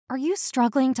Are you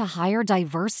struggling to hire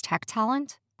diverse tech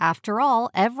talent? After all,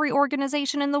 every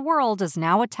organization in the world is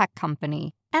now a tech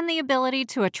company, and the ability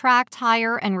to attract,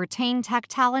 hire, and retain tech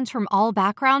talent from all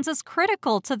backgrounds is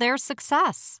critical to their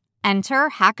success. Enter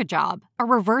Hackajob, a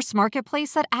reverse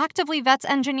marketplace that actively vets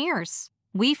engineers.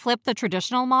 We flip the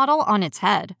traditional model on its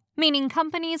head, meaning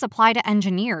companies apply to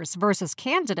engineers versus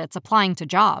candidates applying to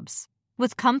jobs,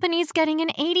 with companies getting an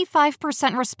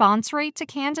 85% response rate to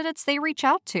candidates they reach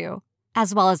out to,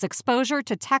 as well as exposure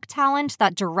to tech talent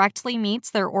that directly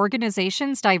meets their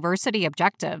organization's diversity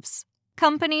objectives.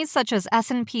 Companies such as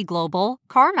S&P Global,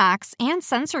 CarMax, and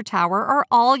Sensor Tower are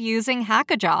all using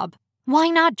Hackajob. Why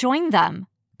not join them?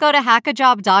 Go to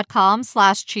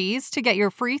hackajob.com/cheese to get your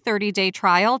free 30-day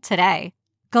trial today.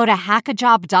 Go to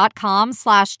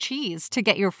hackajob.com/cheese to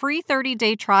get your free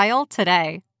 30-day trial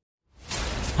today.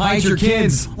 Hide your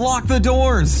kids. Lock the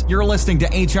doors. You're listening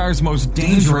to HR's most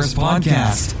dangerous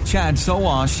podcast. Chad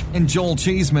Sowash and Joel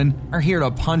Cheeseman are here to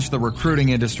punch the recruiting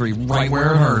industry right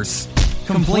where it hurts.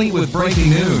 Complete with breaking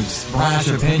news, brash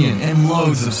opinion, and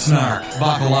loads of snark.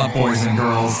 Buckle up, boys and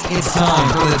girls. It's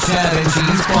time for the Chad and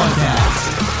Cheese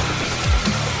Podcast.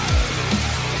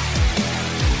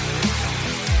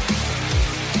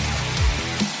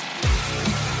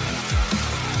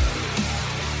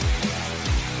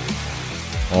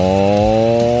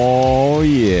 Oh,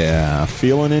 yeah.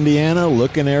 Feeling Indiana,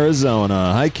 looking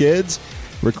Arizona. Hi, kids.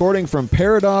 Recording from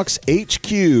Paradox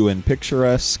HQ in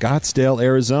picturesque Scottsdale,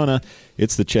 Arizona.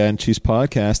 It's the Chad and Cheese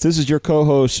Podcast. This is your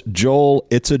co-host, Joel,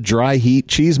 It's a Dry Heat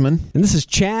Cheeseman. And this is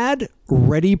Chad,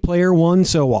 Ready Player One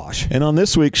Sowash. And on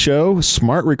this week's show,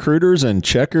 SmartRecruiters and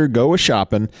Checkr go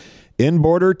a-shopping.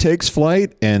 Enboarder takes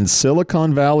flight, and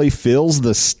Silicon Valley feels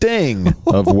the sting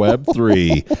of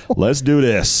Web3. Let's do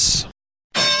this.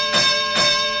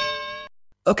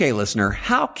 Okay, listener,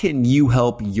 how can you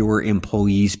help your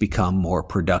employees become more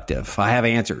productive? I have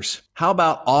answers. How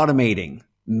about automating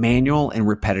manual and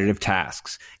repetitive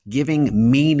tasks,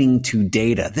 giving meaning to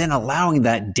data, then allowing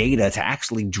that data to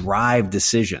actually drive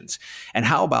decisions? And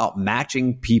how about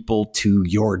matching people to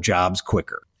your jobs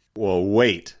quicker? Well,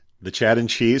 wait. The Chad and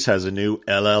Cheese has a new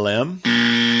LLM?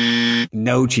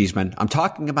 No, Cheeseman. I'm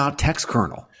talking about text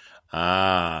kernel.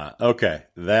 Ah, okay.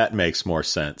 That makes more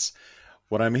sense.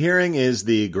 What I'm hearing is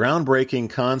the groundbreaking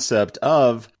concept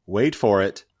of, wait for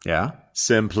it, Yeah?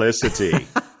 simplicity.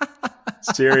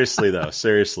 Seriously, though,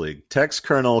 seriously. Text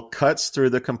kernel cuts through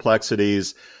the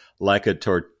complexities like a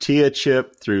tortilla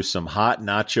chip through some hot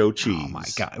nacho cheese. Oh, my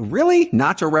God. Really?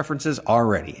 Nacho references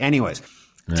already. Anyways,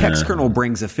 text kernel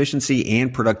brings efficiency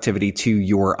and productivity to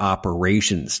your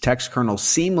operations. Text kernel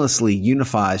seamlessly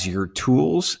unifies your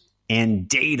tools and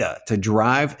data to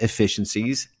drive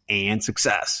efficiencies and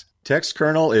success. Text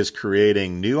kernel is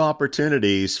creating new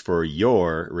opportunities for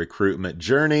your recruitment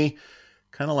journey,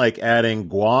 kind of like adding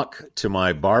guac to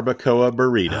my barbacoa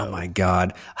burrito. Oh my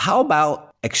God. How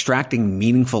about extracting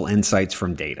meaningful insights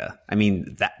from data? I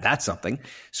mean, that's something.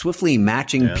 Swiftly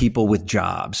matching people with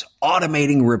jobs,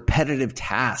 automating repetitive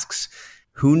tasks.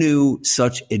 Who knew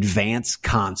such advanced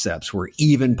concepts were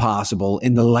even possible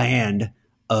in the land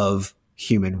of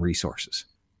human resources?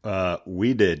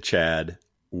 We did, Chad.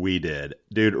 We did.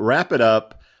 Dude, wrap it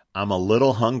up. I'm a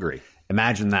little hungry.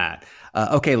 Imagine that.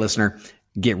 Okay, listener,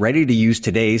 get ready to use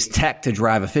today's tech to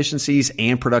drive efficiencies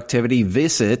and productivity.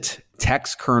 Visit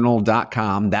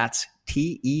textkernel.com. That's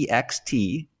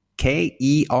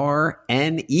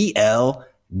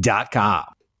TEXTKERNEL.com.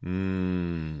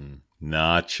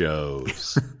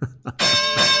 Nachos.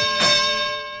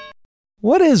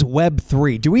 What is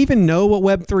Web3? Do we even know what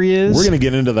Web3 is? We're going to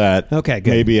get into that. Okay, good.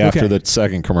 Maybe after the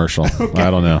second commercial. I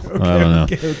don't know. I don't know.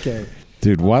 Okay.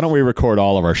 Dude, why don't we record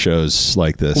all of our shows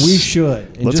like this? We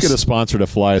should. Let's get a sponsor to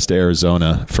fly us to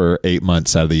Arizona for 8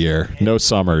 months out of the year. No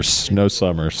summers. No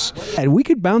summers. And we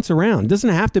could bounce around. It doesn't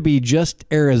have to be just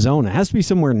Arizona. It has to be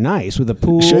somewhere nice with a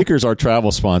pool. Shaker's our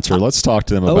travel sponsor. Let's talk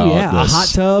to them about this. A hot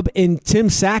tub. And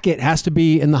Tim Sackett has to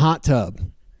be in the hot tub.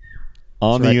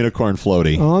 On the unicorn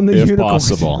floaty, if unicorn.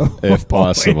 Possible. If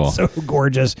possible. It's so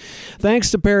gorgeous.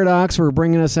 Thanks to Paradox for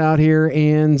bringing us out here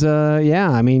and,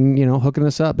 hooking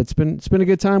us up. It's been a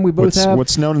good time. We both have.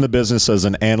 What's known in the business as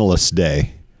an analyst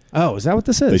day. Oh, is that what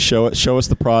this is? They show us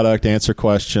the product, answer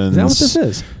questions. Is that what this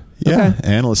is? Yeah, okay.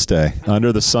 Analyst day,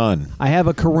 under the sun. I have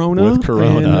a Corona. With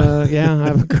Corona. And, I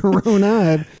have a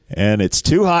Corona. And it's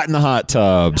too hot in the hot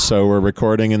tub, so we're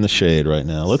recording in the shade right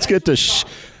now. Let's get to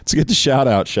shout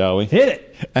out, shall we? Hit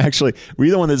it. Actually, were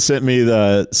you the one that sent me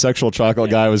the sexual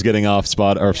chocolate guy was getting off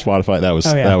Spotify?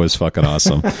 That was fucking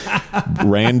awesome.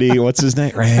 Randy, what's his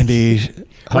name? Randy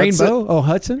Rainbow? Oh,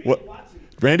 Hudson? What?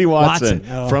 Randy Watson.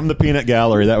 Oh. From the Peanut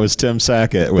Gallery. That was Tim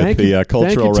Sackett with the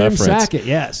cultural reference. Tim Sackett,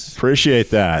 yes.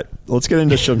 Appreciate that. Let's get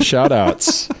into some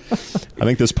shout-outs. I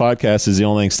think this podcast is the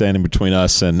only thing standing between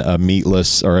us and a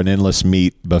meatless or an endless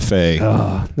meat buffet.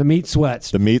 The meat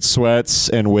sweats. The meat sweats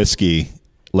and whiskey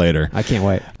later. I can't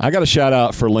wait. I got a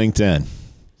shout-out for LinkedIn.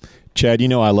 Chad, you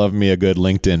know I love me a good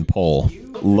LinkedIn poll.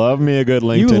 Love me a good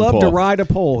LinkedIn poll. You love to ride a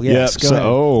poll. Yes, yep. Go ahead.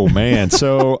 Oh man.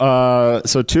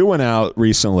 So two went out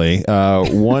recently.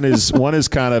 One is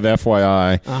kind of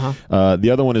FYI. The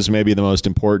other one is maybe the most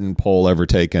important poll ever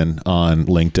taken on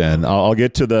LinkedIn. I'll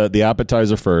get to the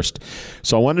appetizer first.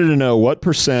 So I wanted to know what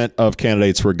 % of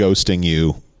candidates were ghosting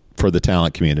you for the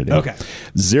talent community. Okay.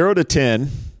 0 to 10,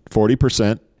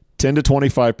 40%. 10 to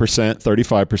 25%,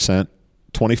 35%.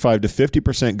 25 to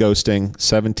 50% ghosting,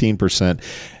 17%.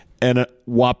 And a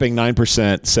whopping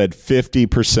 9% said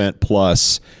 50%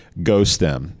 plus ghost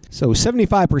them. So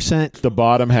 75%. The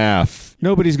bottom half.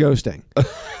 Nobody's ghosting.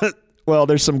 Well,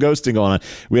 there's some ghosting going on.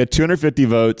 We had 250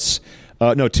 votes.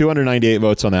 298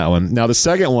 votes on that one. Now, the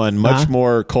second one, much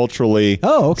more culturally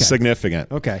significant.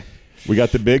 Okay. We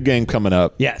got the big game coming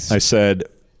up. Yes. I said,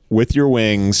 with your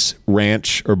wings,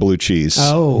 ranch or blue cheese?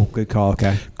 Oh, good call.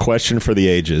 Okay. Question for the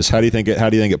ages. How do you think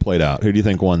it played out? Who do you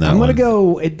think won that? I'm going to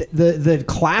go. The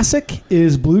classic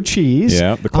is blue cheese.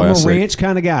 Yeah, the classic. I'm a ranch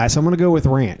kind of guy, so I'm going to go with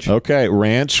ranch. Okay,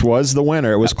 ranch was the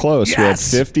winner. It was close.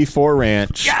 Yes! We had 54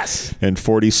 ranch. Yes. And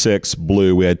 46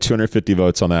 blue. We had 250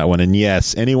 votes on that one. And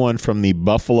yes, anyone from the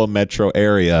Buffalo metro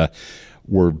area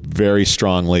were very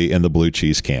strongly in the blue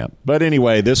cheese camp. But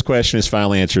anyway, this question is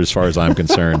finally answered as far as I'm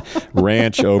concerned.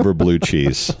 Ranch over blue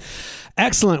cheese.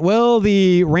 Excellent. Well,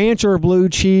 the ranch or blue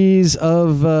cheese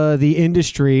of the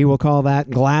industry, we'll call that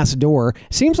Glassdoor,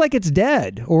 seems like it's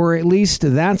dead, or at least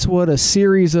that's what a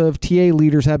series of TA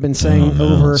leaders have been saying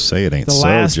over the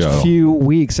last few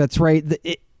weeks. That's right.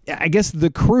 I guess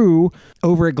the crew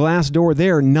over at Glassdoor,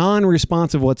 they're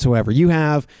non-responsive whatsoever. You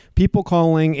have people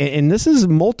calling, and this is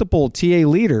multiple TA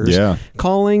leaders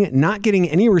calling, not getting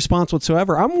any response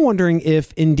whatsoever. I'm wondering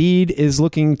if Indeed is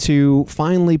looking to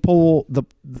finally pull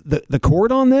the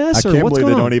cord on this. I can't believe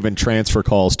they don't even transfer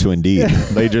calls to Indeed.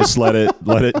 They just let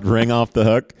it ring off the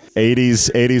hook. 80s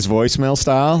voicemail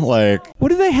style. Like, what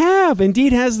do they have?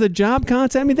 Indeed has the job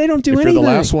content. I mean, they don't do anything. If you're the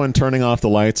last one turning off the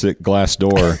lights at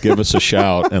Glassdoor, give us a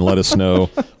shout and let us know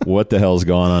what the hell's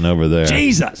going on over there.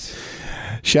 Jesus.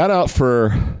 Shout out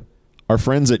for our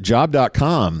friends at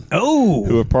job.com. Oh.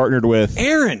 Who have partnered with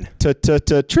Aaron.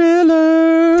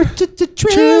 Triller.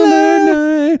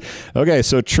 Triller. Okay,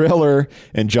 so Triller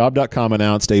and job.com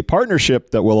announced a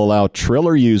partnership that will allow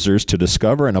Triller users to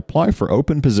discover and apply for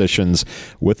open positions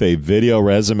with a video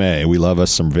resume. We love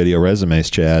us some video resumes,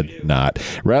 Chad. Not.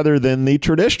 Rather than the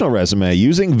traditional resume,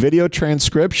 using video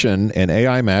transcription and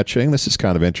AI matching. This is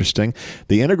kind of interesting.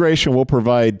 The integration will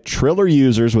provide Triller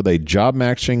users with a job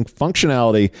matching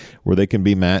functionality where they can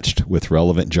be matched with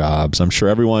relevant jobs. I'm sure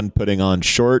everyone putting on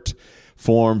short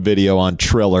form video on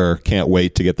Triller can't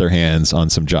wait to get their hands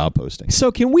on some job postings.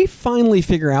 So can we finally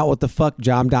figure out what the fuck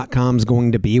job.com is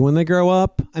going to be when they grow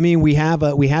up? I mean, we had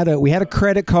a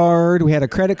credit card. We had a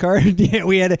credit card. Yeah,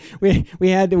 we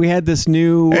had this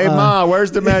new. Hey Ma,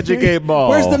 where's the magic 8-ball?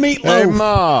 Where's the meatloaf? Hey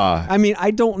Ma. I mean, I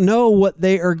don't know what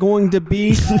they are going to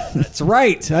be. That's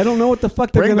right. I don't know what the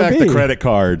fuck they're going to be. Bring back the credit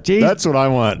card. Jeez, that's what I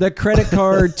want. The credit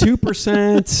card,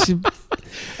 2%.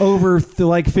 Over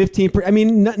like 15%. I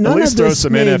mean, none at least of throw this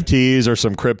some NFTs or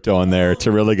some crypto in there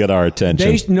to really get our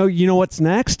attention. You know what's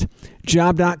next?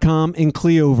 Job.com and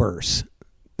Cleoverse.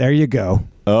 There you go.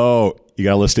 Oh, you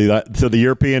got to listen to the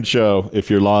European show. If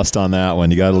you're lost on that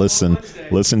one, you got to listen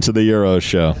to the Euro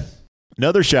show.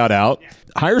 Another shout out,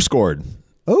 HireScored.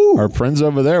 Oh, our friends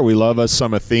over there. We love us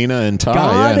some Athena and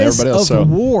Ty, and everybody else. Of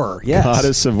war, yes.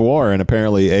 Goddess of war, and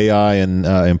apparently AI and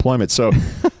employment. So,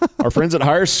 our friends at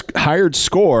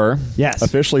HiredScore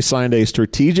officially signed a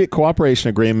strategic cooperation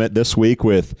agreement this week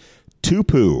with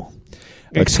Tupu,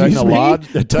 a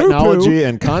technology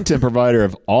and content provider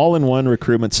of all-in-one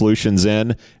recruitment solutions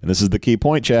in, and this is the key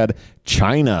point, Chad,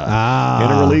 China.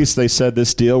 In a release, they said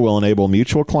this deal will enable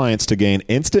mutual clients to gain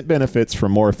instant benefits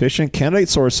from more efficient candidate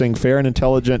sourcing, fair and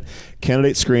intelligent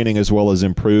candidate screening, as well as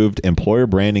improved employer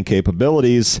branding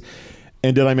capabilities.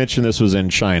 And did I mention this was in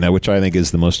China, which I think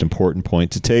is the most important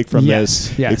point to take from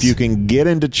this? Yes. If you can get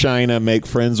into China, make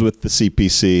friends with the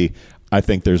CPC, I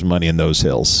think there's money in those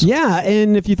hills. Yeah,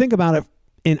 and if you think about it,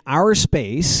 in our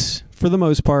space, for the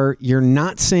most part, you're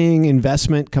not seeing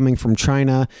investment coming from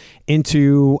China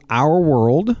into our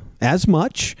world as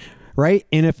much, right?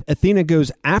 And if Athena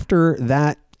goes after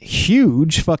that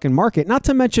huge fucking market, not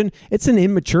to mention it's an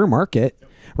immature market,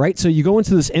 right? So you go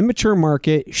into this immature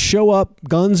market, show up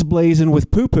guns blazing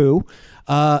with poo-poo,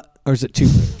 or is it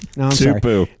tupu? No, I'm sorry.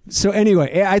 Tupu. So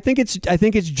anyway, I think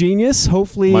it's genius.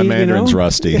 Hopefully, my Mandarin's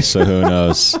rusty, so who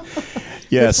knows?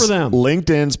 Yes, Good for them.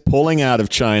 LinkedIn's pulling out of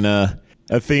China.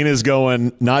 Athena's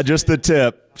going not just the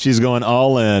tip; she's going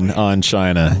all in on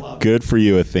China. Good for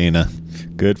you, Athena.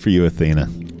 Good for you, Athena.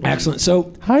 Excellent.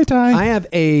 So Hi, Ty. I have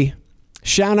a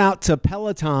shout out to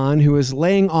Peloton, who is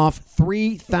laying off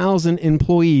 3,000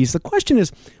 employees. The question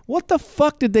is, what the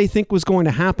fuck did they think was going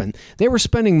to happen? They were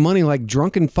spending money like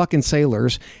drunken fucking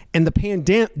sailors, and the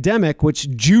pandemic, which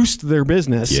juiced their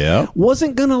business,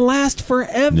 wasn't going to last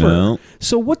forever. No.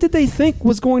 So what did they think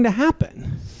was going to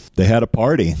happen? They had a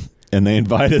party. And they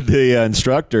invited the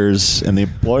instructors, and the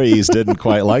employees didn't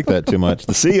quite like that too much.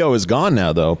 The CEO is gone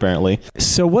now, though, apparently.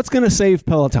 So what's going to save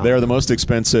Peloton? They're the most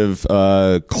expensive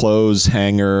clothes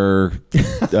hanger,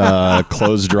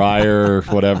 clothes dryer,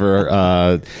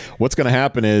 whatever. What's going to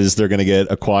happen is they're going to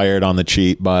get acquired on the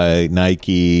cheap by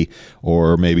Nike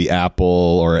or maybe Apple,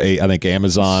 or I think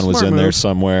Amazon was in there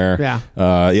somewhere.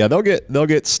 Yeah. They'll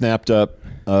get snapped up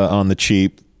on the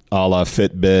cheap, a la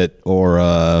Fitbit or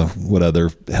what other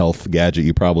health gadget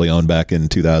you probably owned back in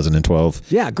 2012.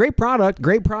 Yeah, great product,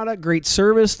 great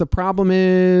service. The problem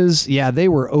is, they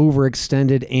were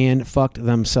overextended and fucked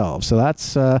themselves. So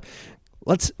that's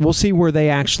we'll see where they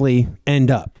actually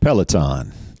end up.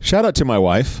 Peloton. Shout out to my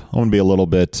wife. I want to be a little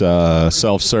bit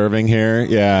self-serving here.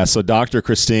 Yeah, so Dr.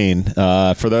 Christine,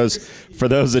 for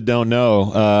those that don't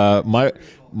know,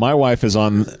 my wife is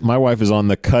on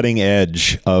the cutting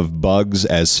edge of bugs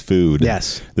as food.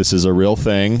 Yes. This is a real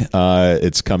thing.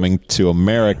 It's coming to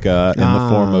America in the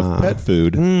form of pet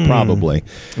food, probably.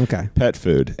 Okay. Pet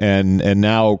food. And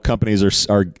now companies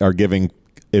are giving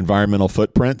environmental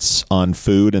footprints on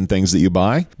food and things that you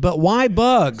buy. But why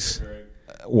bugs?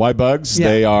 Why bugs? Yeah.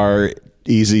 They are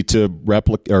easy to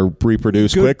replicate or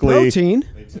reproduce Good quickly.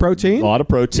 Protein. A lot of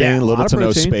protein, Yeah, little to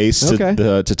no space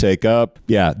to take up.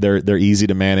 Yeah, they're easy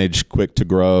to manage, quick to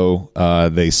grow.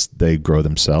 They grow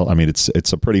themselves. I mean,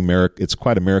 it's quite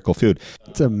a miracle food.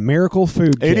 It's a miracle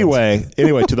food. Kids. Anyway,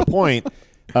 to the point.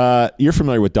 You're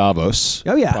familiar with Davos.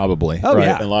 Oh, yeah. Probably. Oh, right?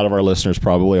 yeah. And a lot of our listeners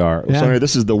probably are. Yeah. So anyway,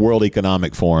 this is the World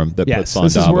Economic Forum that puts on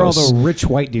this Davos. is where all the rich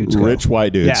white dudes go. Rich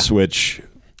white dudes, which...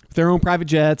 their own private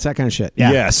jets, that kind of shit.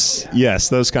 Yeah. Yes,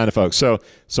 those kind of folks. So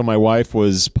my wife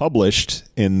was published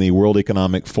in the World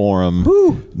Economic Forum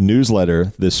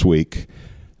newsletter this week.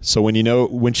 So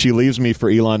when she leaves me for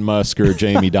Elon Musk or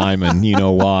Jamie Dimon, you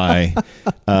know why.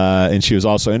 And she was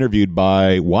also interviewed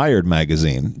by Wired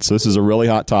magazine. So this is a really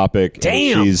hot topic.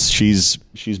 Damn. She's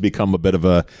become a bit of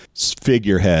a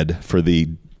figurehead for the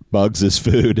bugs as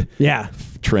food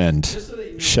trend.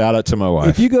 Shout out to my wife.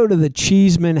 If you go to the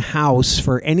Cheeseman house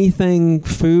for anything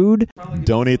food,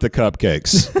 don't eat the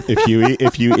cupcakes.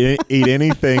 if you eat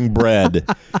anything bread,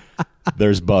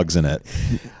 there's bugs in it.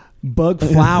 Bug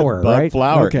flour, right? Bug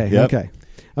flour. Okay. Yep. Okay.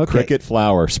 Cricket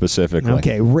flour specifically.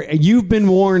 Okay. You've been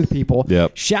warned, people.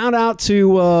 Yep. Shout out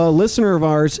to a listener of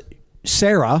ours,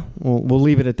 Sarah. We'll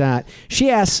leave it at that. She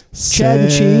asked Chad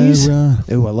and Cheese. Oh,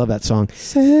 I love that song.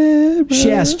 Sarah.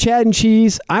 She asked Chad and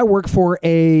Cheese. I work for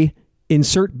a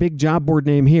insert big job board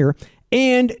name here,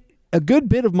 and a good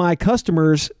bit of my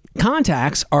customers'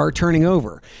 contacts are turning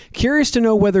over. Curious to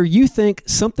know whether you think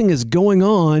something is going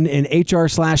on in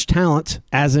HR/talent,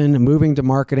 as in moving to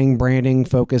marketing, branding,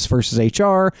 focus versus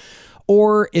HR,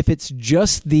 or if it's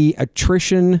just the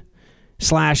attrition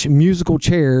 / musical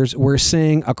chairs we're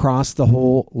seeing across the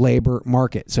whole labor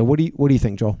market. So what do you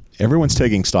think, Joel? Everyone's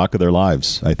taking stock of their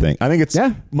lives, I think. I think it's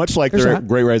much like their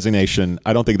Great Resignation.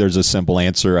 I don't think there's a simple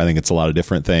answer. I think it's a lot of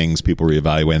different things. People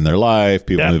reevaluating their life,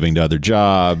 people moving to other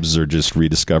jobs, or just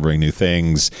rediscovering new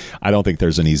things. I don't think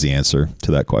there's an easy answer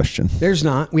to that question. There's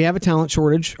not. We have a talent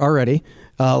shortage already.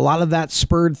 A lot of that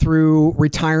spurred through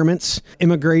retirements,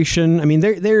 immigration. I mean,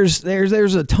 there's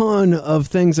a ton of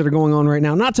things that are going on right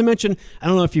now. Not to mention, I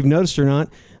don't know if you've noticed or not,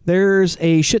 there's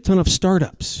a shit ton of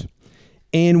startups.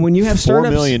 And when you have startups...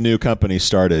 4 million new companies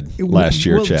started last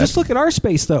year, Chad. Just look at our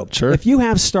space, though. Sure. If you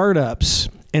have startups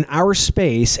in our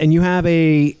space and you have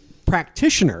a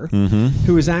practitioner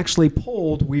who is actually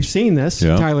pulled, we've seen this,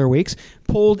 Tyler Weeks,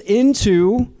 pulled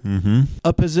into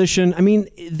a position. I mean,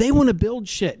 they want to build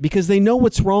shit because they know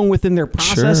what's wrong within their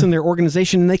process and their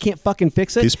organization, and they can't fucking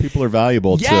fix it. These people are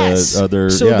valuable to other...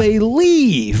 So they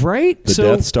leave, right? The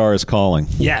Death Star is calling.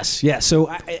 Yes.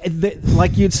 So,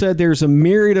 like you'd said, there's a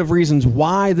myriad of reasons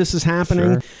why this is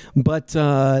happening, but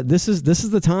this is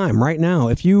the time right now.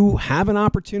 If you have an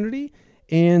opportunity,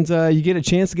 and you get a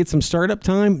chance to get some startup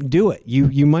time, do it.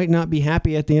 You might not be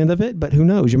happy at the end of it, but who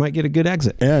knows? You might get a good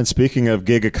exit. Yeah, and speaking of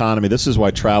gig economy, this is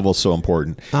why travel is so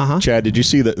important. Chad, did you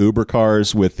see the Uber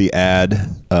cars with the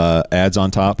ads on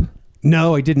top?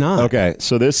 No, I did not. Okay,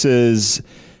 so this is,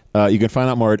 you can find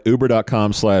out more at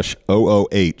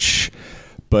uber.com/OOH.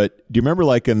 But do you remember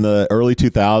like in the early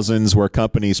 2000s where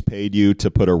companies paid you to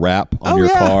put a wrap on your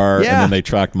car and then they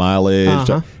tracked mileage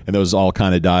and those all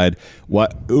kind of died?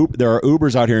 There are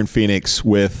Ubers out here in Phoenix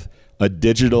with a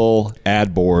digital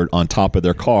ad board on top of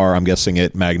their car. I'm guessing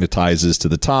it magnetizes to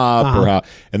the top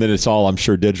and then it's all, I'm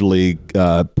sure, digitally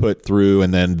put through,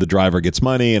 and then the driver gets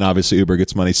money and obviously Uber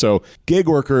gets money. So gig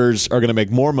workers are going to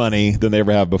make more money than they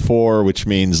ever have before, which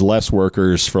means less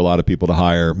workers for a lot of people to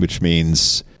hire, which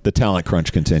means the talent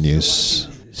crunch continues.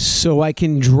 So I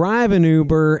can drive an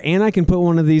Uber and I can put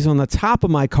one of these on the top of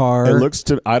my car.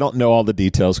 I don't know all the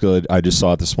details because I just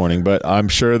saw it this morning, but I'm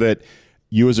sure that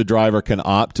you as a driver can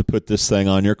opt to put this thing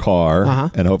on your car,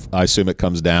 and I assume it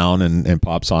comes down and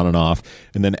pops on and off.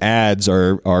 And then ads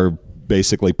are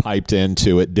basically piped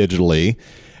into it digitally.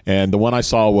 And the one I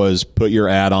saw was put your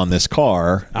ad on this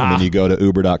car, and then you go to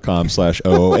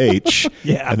uber.com/OOH,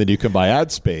 and then you can buy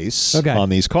ad space on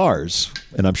these cars.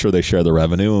 And I'm sure they share the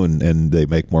revenue and they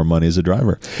make more money as a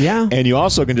driver. Yeah. And you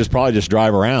also can probably just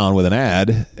drive around with an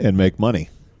ad and make money.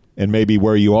 And maybe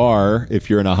where you are, if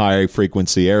you're in a high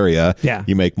frequency area,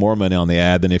 you make more money on the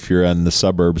ad than if you're in the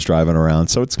suburbs driving around.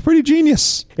 So it's pretty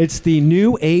genius. It's the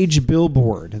new age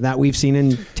billboard that we've seen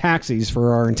in taxis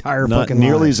for our entire fucking lives. Not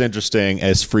nearly as interesting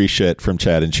as free shit from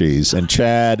Chad and Cheese. And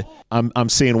Chad, I'm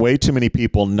seeing way too many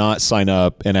people not sign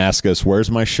up and ask us,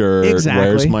 where's my shirt? Exactly.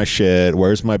 Where's my shit?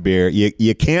 Where's my beer?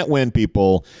 You can't win,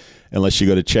 people, unless you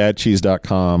go to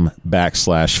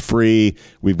chadcheese.com/free.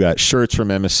 We've got shirts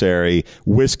from Emissary,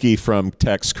 whiskey from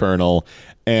Tex Colonel,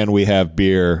 and we have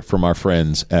beer from our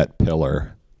friends at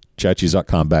Pillar.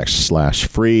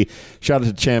 chadcheese.com/free. Shout out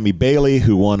to Chammy Bailey,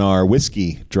 who won our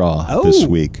whiskey draw this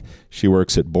week. She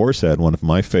works at Boar's Head, one of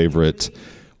my favorite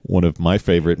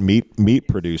meat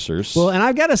producers. Well, and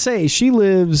I've got to say, she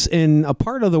lives in a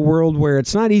part of the world where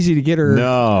it's not easy to get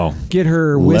her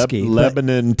whiskey.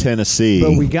 Lebanon, Tennessee.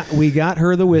 But we got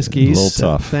her the whiskeys. A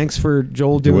little tough. Thanks for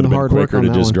Joel doing the hard work on that one. It would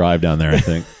have been quicker to just drive down there, I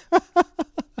think.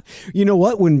 You know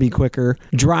what wouldn't be quicker?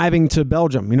 Driving to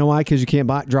Belgium. You know why? Because you can't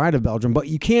drive to Belgium, but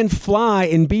you can fly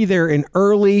and be there in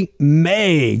early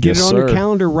May. Get it on your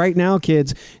calendar right now,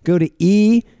 kids. Go to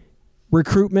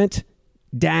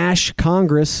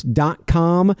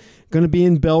eRecruitment-Congress.com. Going to be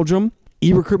in Belgium.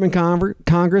 eRecruitment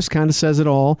Congress kind of says it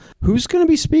all. Who's going to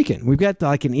be speaking? We've got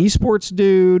like an esports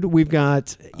dude. We've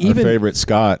got our favorite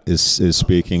Scott is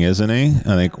speaking, isn't he?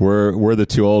 I think we're the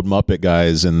two old Muppet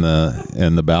guys in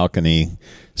the balcony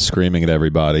screaming at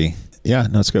everybody. Yeah,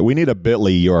 no, it's good. We need a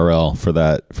Bitly URL for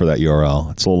that URL.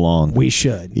 It's a little long. We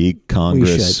should.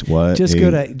 eCongress. What? Just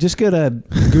go to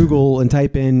Google and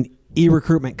type in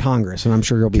eRecruitment Congress, and I'm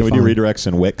sure you'll be fine. Can we do redirects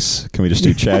in Wix? Can we just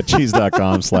do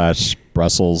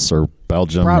chadcheese.com/Brussels or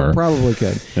Belgium? Probably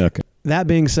could. Okay. That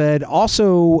being said,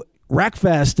 also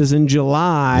RecFest is in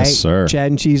July. Yes, sir. Chad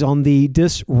and Cheese on the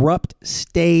Disrupt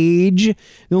stage. A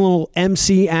little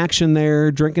MC action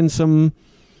there, drinking some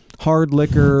hard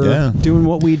liquor, doing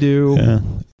what we do. Yeah.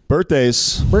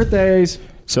 Birthdays.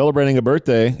 Celebrating a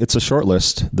birthday. It's a short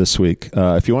list this week.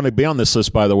 If you want to be on this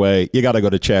list, by the way, you got to go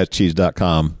to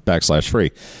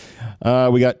chadcheese.com/free.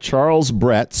 We got Charles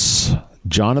Bretz,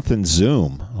 Jonathan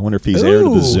Zoom. I wonder if he's heir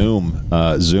to the Zoom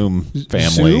family.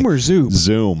 Zoom or Zoob?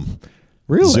 Zoom.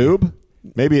 Really? Zoob?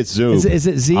 Maybe it's Zoob. Is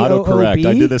it Z-O-O-B? Autocorrect.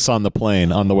 I did this on the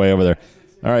plane on the way over there.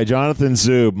 All right, Jonathan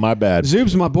Zoob. My bad.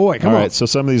 Zoob's my boy. Come on. All right, so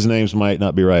some of these names might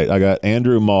not be right. I got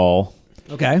Andrew Mall.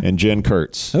 Okay. And Jen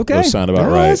Kurtz. Okay. Those sound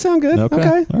about right. That sound good.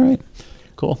 Okay. All right.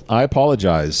 Cool. I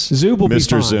apologize. Zoob will Mr. be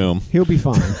fine. Zoom. He'll be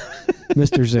fine.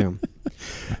 Mr. Zoom.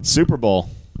 Super Bowl.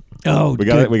 Oh, we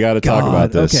got to talk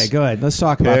about this. Okay, go ahead. Let's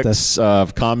talk about this.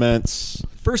 Comments.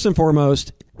 First and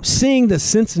foremost, seeing the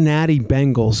Cincinnati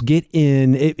Bengals get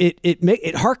in, it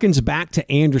harkens back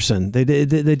to Anderson,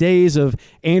 the days of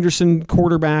Anderson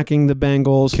quarterbacking the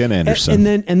Bengals. Ken Anderson.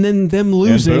 And then them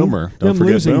losing. And Boomer. Don't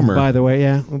forget Boomer. By the way,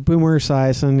 yeah. Boomer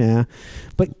Esiason, yeah.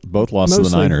 But both lost to the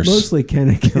Niners. Mostly Ken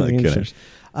Anderson.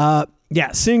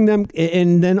 Yeah, seeing them,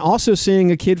 and then also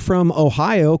seeing a kid from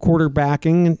Ohio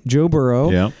quarterbacking, Joe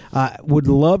Burrow. Yeah. Would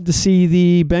love to see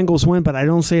the Bengals win, but I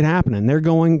don't see it happening. They're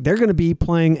going to be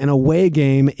playing an away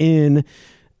game in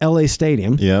LA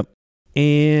Stadium. Yep.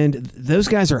 And those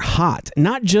guys are hot.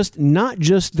 Not just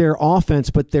their offense,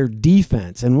 but their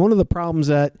defense. And one of the problems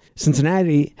that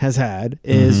Cincinnati has had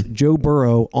is Joe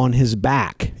Burrow on his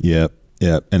back. Yep.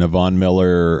 Yeah, and a Von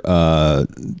Miller,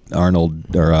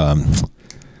 Arnold, or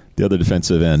the other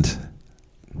defensive end.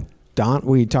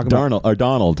 We talking about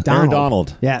Donald. Aaron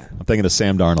Donald. Yeah. I'm thinking of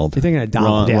Sam Darnold. You're thinking of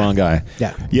Donald. Wrong guy.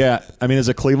 Yeah. Yeah. I mean, as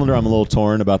a Clevelander, I'm a little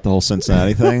torn about the whole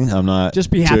Cincinnati thing. I'm not Just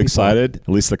be too happy excited. At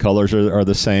least the colors are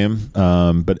the same.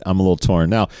 But I'm a little torn.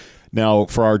 Now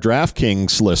for our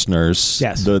DraftKings listeners,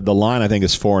 yes. the line I think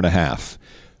is 4.5.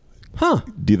 Huh.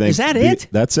 Do you think is that it?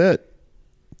 That's it.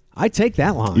 I take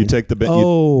that line. You take the take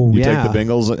the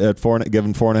Bengals at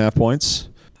given 4.5 points.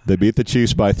 They beat the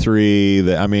Chiefs by 3.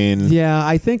 Yeah,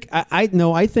 I think I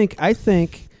think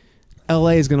LA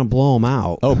is going to blow them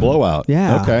out. Oh, blowout.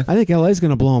 Yeah. Okay. I think LA is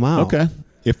going to blow them out. Okay.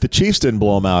 If the Chiefs didn't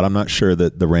blow them out, I'm not sure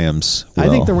that the Rams will. I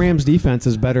think the Rams defense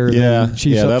is better than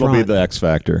Chiefs up that'll front. be the X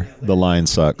factor. The line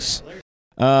sucks.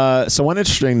 So one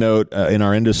interesting note in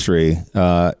our industry,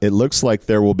 it looks like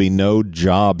there will be no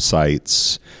job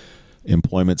sites,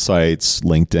 employment sites,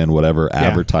 LinkedIn, whatever,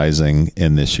 advertising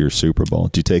in this year's Super Bowl.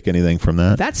 Do you take anything from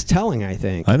that? That's telling, I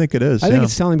think. I think it is. I think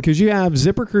it's telling because you have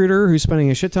ZipRecruiter, who's spending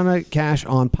a shit ton of cash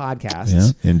on podcasts. Yeah.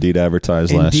 Indeed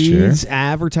advertised last year. Indeed's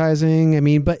advertising. I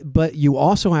mean, but you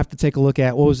also have to take a look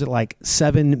at, what was it, like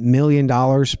 $7 million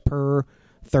per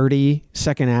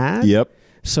 30-second ad? Yep.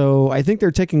 So I think they're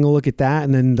taking a look at that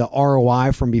and then the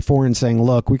ROI from before and saying,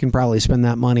 look, we can probably spend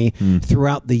that money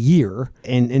throughout the year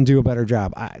and do a better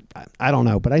job. I don't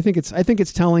know, but I think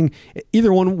it's telling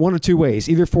either one of two ways,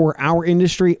 either for our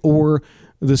industry or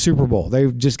the Super Bowl.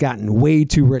 They've just gotten way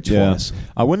too rich for us.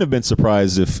 I wouldn't have been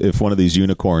surprised if one of these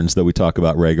unicorns that we talk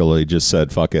about regularly just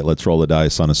said, fuck it, let's roll the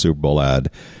dice on a Super Bowl ad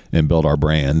and build our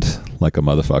brand like a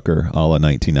motherfucker, a la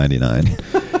 1999.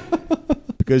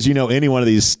 Because, any one of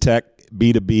these tech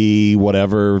B2B,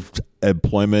 whatever,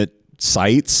 employment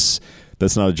sites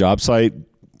that's not a job site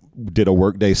did a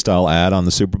Workday style ad on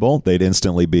the Super Bowl, they'd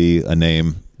instantly be a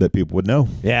name that people would know.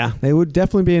 Yeah, they would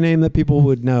definitely be a name that people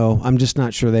would know. I'm just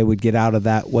not sure they would get out of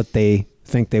that what they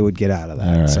think they would get out of that.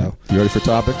 All right. So, you ready for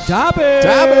topics?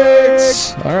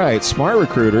 Topics! All right.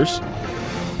 SmartRecruiters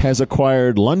has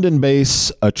acquired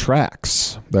London-based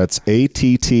Attrax. That's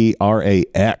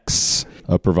ATTRAX,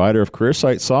 a provider of career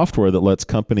site software that lets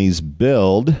companies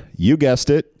build, you guessed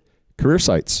it, career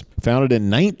sites. Founded in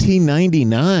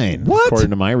 1999, according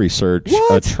to my research.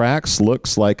 Attrax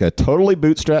looks like a totally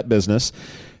bootstrapped business.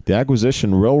 The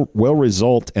acquisition will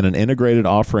result in an integrated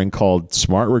offering called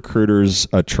SmartRecruiters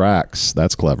Attrax.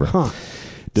 That's clever. Huh.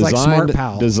 It's like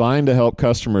SmartPal. Designed to help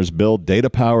customers build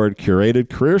data-powered, curated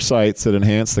career sites that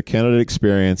enhance the candidate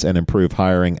experience and improve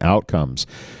hiring outcomes.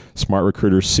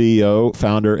 SmartRecruiters CEO,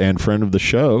 founder, and friend of the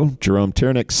show, Jerome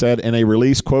Tiernick, said in a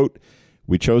release, quote,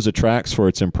 "We chose Attrax for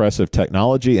its impressive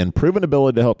technology and proven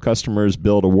ability to help customers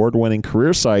build award-winning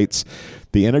career sites.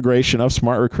 The integration of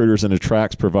SmartRecruiters and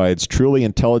Attrax provides truly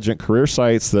intelligent career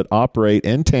sites that operate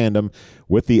in tandem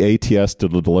with the ATS to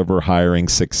deliver hiring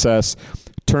success.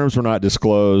 Terms were not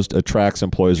disclosed. Attrax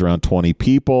employs around 20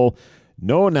 people.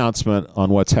 No announcement on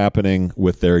what's happening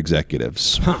with their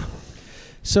executives."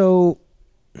 So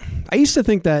I used to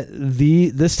think that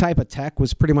this type of tech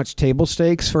was pretty much table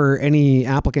stakes for any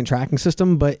applicant tracking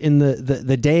system, but in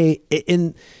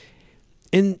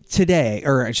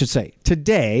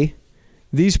today,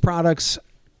 these products,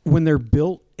 when they're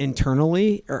built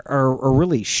internally, are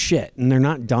really shit and they're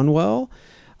not done well.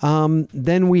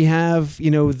 Then we have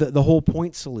the whole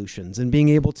point solutions and being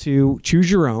able to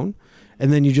choose your own,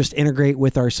 and then you just integrate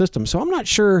with our system. So I'm not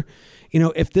sure,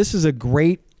 if this is a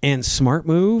great and smart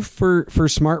move for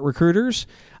SmartRecruiters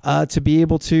to be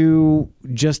able to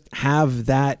just have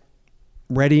that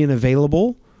ready and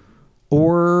available,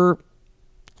 or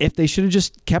if they should have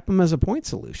just kept them as a point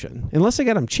solution, unless they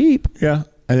got them cheap. Yeah,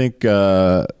 I think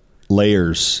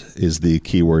layers is the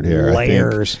key word here.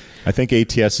 Layers. I think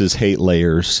ATSs hate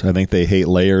layers. I think they hate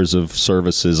layers of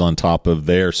services on top of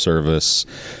their service.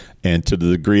 And to the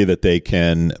degree that they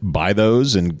can buy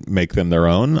those and make them their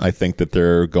own, I think that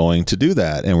they're going to do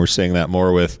that. And we're seeing that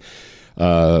more with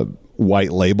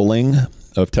white labeling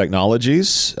of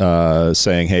technologies,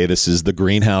 saying, hey, this is the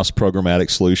greenhouse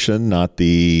programmatic solution, not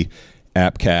the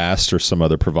Appcast or some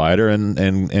other provider.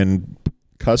 And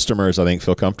customers, I think,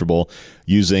 feel comfortable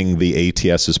using the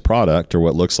ATS's product, or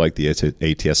what looks like the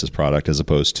ATS's product, as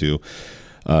opposed to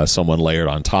someone layered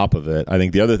on top of it. I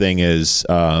think the other thing is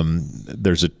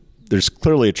there's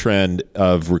clearly a trend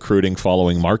of recruiting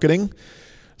following marketing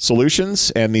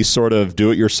solutions, and these sort of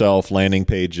do-it-yourself landing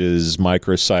pages,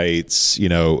 microsites,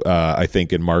 I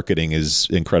think in marketing is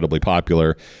incredibly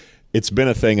popular. It's been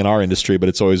a thing in our industry, but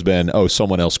it's always been,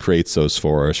 someone else creates those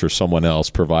for us or someone else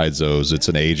provides those. It's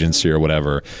an agency or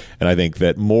whatever. And I think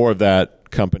that more of that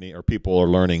company or people are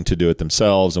learning to do it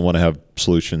themselves and want to have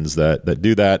solutions that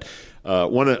do that.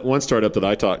 One startup that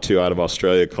I talked to out of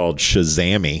Australia called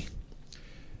Shazami,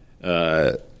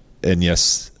 and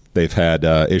yes, they've had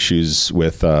issues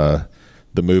with the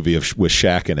movie with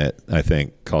Shaq in it, I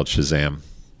think, called Shazam.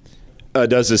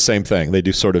 Does the same thing. They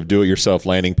do sort of do-it-yourself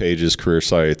landing pages, career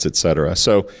sites, etc.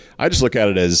 So I just look at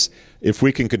it as if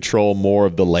we can control more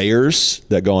of the layers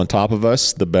that go on top of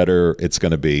us, the better it's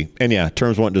going to be. And yeah,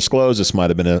 terms weren't disclosed. This might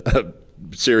have been a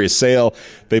serious sale.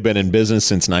 They've been in business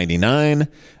since 99,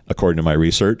 according to my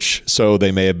research. So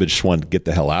they may have just wanted to get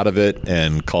the hell out of it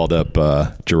and called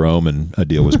up Jerome, and a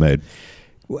deal was made.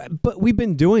 But we've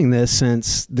been doing this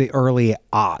since the early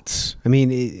aughts. I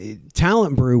mean,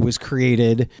 Talent Brew was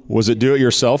created. Was it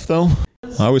do-it-yourself, though?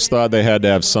 I always thought they had to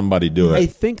have somebody do it. I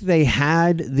think they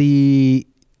had the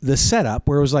setup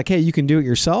where it was like, hey, you can do it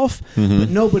yourself, but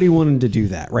nobody wanted to do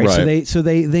that, right? So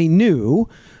they knew,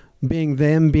 being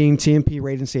TMP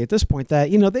agency at this point, that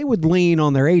they would lean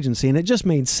on their agency, and it just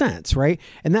made sense, right?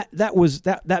 And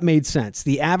that made sense.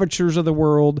 The Avatars of the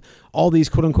world, all these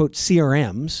quote unquote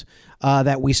CRMs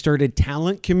that we started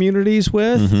talent communities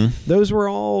with, those were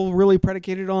all really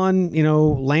predicated on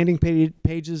landing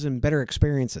pages and better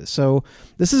experiences. So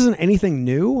this isn't anything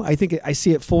new. I think I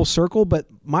see it full circle. But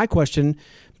my question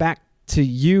back to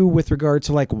you with regard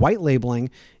to like white labeling,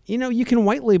 you can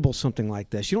white label something like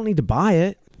this. You don't need to buy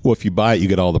it. Well, if you buy it, you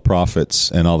get all the profits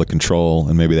and all the control,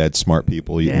 and maybe they had smart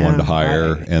people you wanted to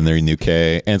hire, and they're in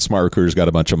UK, and SmartRecruiters got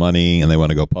a bunch of money, and they want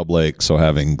to go public, so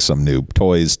having some new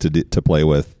toys to play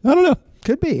with. I don't know.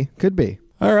 Could be.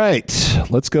 All right,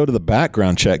 let's go to the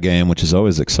background check game, which is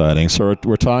always exciting. So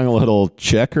we're talking a little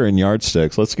Checkr and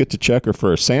yardsticks. Let's get to Checkr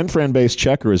first. San Fran-based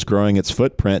Checkr is growing its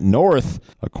footprint north,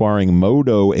 acquiring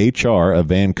Modo HR, a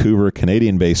Vancouver,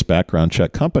 Canadian-based background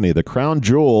check company. The crown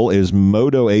jewel is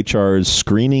Modo HR's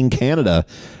Screening Canada.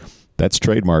 That's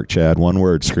trademark, Chad. One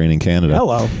word, Screening Canada.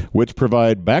 Hello. Which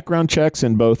provide background checks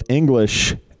in both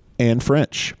English and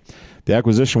French. The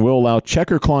acquisition will allow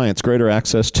Checkr clients greater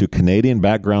access to Canadian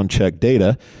background check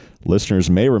data. Listeners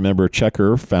may remember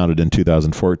Checkr, founded in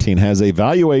 2014, has a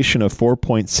valuation of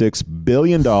 $4.6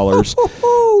 billion.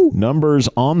 Numbers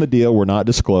on the deal were not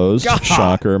disclosed.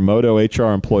 Shocker. Modo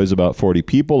HR employs about 40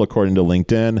 people, according to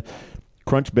LinkedIn.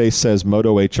 Crunchbase says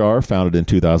Modo HR, founded in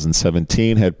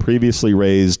 2017, had previously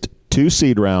raised 2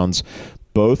 seed rounds,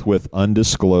 both with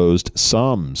undisclosed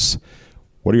sums.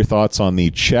 What are your thoughts on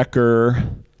the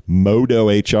Checkr Modo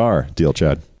HR deal,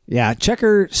 Chad? Yeah,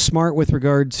 Checkr smart with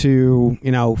regard to,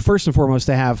 first and foremost,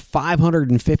 they have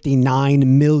 $559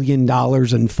 million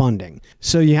in funding.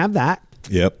 So you have that.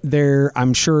 Yep. They're,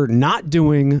 I'm sure, not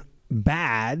doing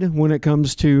bad when it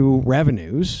comes to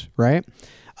revenues, right?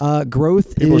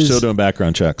 Growth people are still doing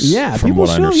background checks. Yeah, from what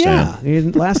I understand.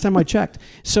 Yeah, last time I checked.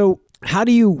 So how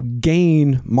do you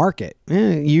gain market?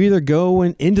 You either go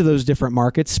into those different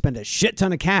markets, spend a shit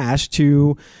ton of cash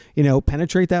to,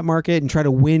 penetrate that market and try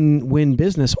to win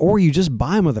business, or you just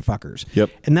buy motherfuckers. Yep.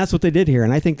 And that's what they did here.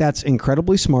 And I think that's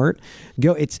incredibly smart.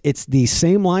 It's the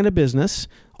same line of business.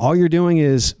 All you're doing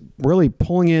is really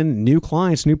pulling in new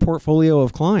clients, new portfolio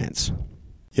of clients.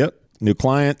 Yep. New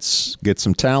clients, get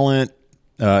some talent.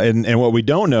 And what we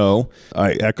don't know,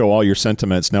 I echo all your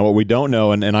sentiments. Now, what we don't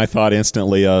know, and I thought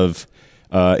instantly of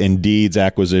Indeed's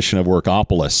acquisition of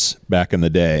Workopolis back in the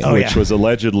day, which was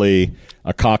allegedly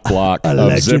a cock block of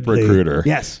ZipRecruiter.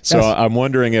 Yes. So I'm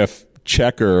wondering if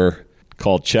Checkr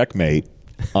called checkmate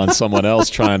on someone else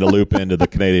trying to loop into the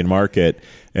Canadian market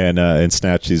and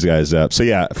snatch these guys up. So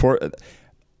yeah, for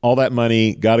all that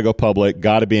money, got to go public,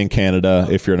 got to be in Canada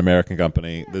if you're an American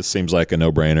company. This seems like a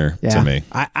no-brainer to me.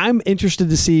 I'm interested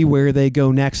to see where they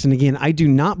go next. And again, I do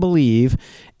not believe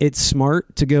it's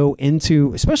smart to go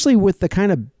into, especially with the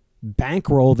kind of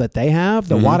bankroll that they have,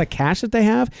 the wad of cash that they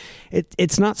have,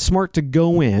 it's not smart to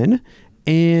go in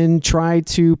and try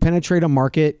to penetrate a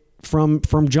market from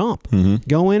jump.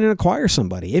 Go in and acquire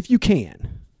somebody if you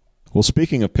can. Well,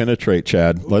 speaking of penetrate,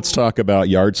 Chad, let's talk about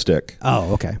Yardstick.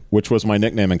 Oh, okay. Which was my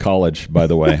nickname in college, by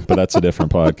the way, but that's a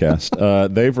different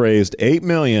podcast. They've raised $8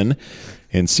 million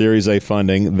in Series A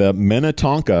funding. The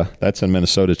Minnetonka, that's in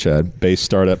Minnesota, Chad, based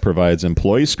startup provides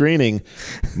employee screening,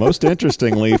 most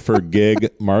interestingly, for gig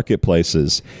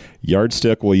marketplaces.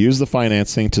 Yardstick will use the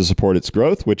financing to support its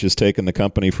growth, which has taken the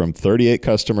company from 38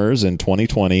 customers in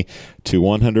 2020 to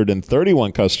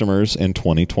 131 customers in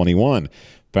 2021.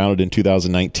 Founded in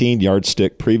 2019,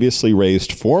 Yardstick previously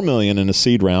raised $4 million in a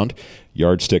seed round.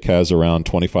 Yardstick has around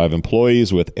 25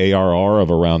 employees with ARR of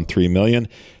around $3 million.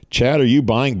 Chad, are you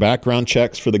buying background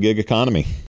checks for the gig economy?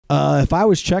 If I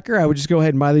was Checkr, I would just go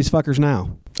ahead and buy these fuckers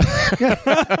now.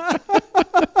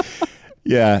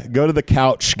 Yeah, go to the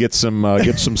couch, get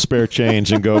some spare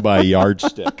change, and go buy a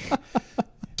yardstick.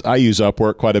 I use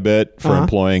Upwork quite a bit for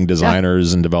employing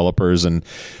designers and developers, and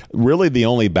really the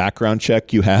only background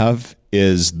check you have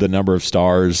is the number of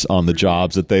stars on the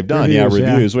jobs that they've done.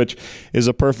 Reviews, which is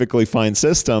a perfectly fine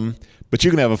system, but you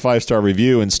can have a 5-star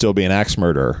review and still be an axe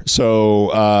murderer.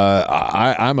 So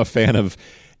I'm a fan of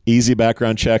easy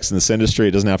background checks in this industry.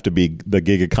 It doesn't have to be the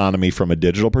gig economy from a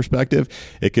digital perspective.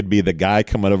 It could be the guy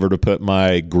coming over to put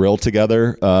my grill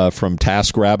together from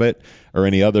TaskRabbit or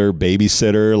any other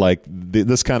babysitter. Like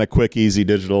this kind of quick, easy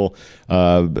digital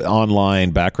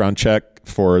online background check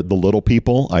for the little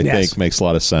people, I think makes a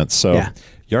lot of sense. So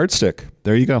yardstick,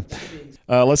 there you go.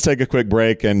 Let's take a quick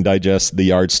break and digest the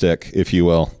yardstick, if you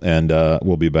will, and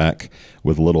we'll be back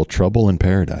with a little trouble in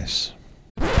paradise.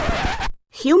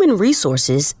 Human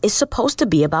resources is supposed to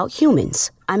be about humans.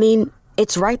 I mean,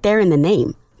 it's right there in the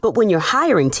name. But when your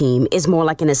hiring team is more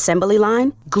like an assembly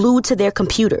line, glued to their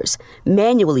computers,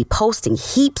 manually posting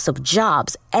heaps of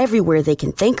jobs everywhere they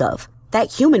can think of,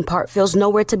 that human part feels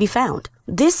nowhere to be found.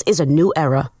 This is a new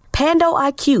era. Pando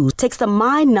IQ takes the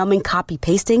mind-numbing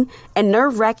copy-pasting and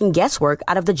nerve-wracking guesswork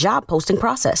out of the job posting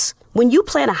process. When you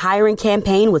plan a hiring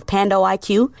campaign with Pando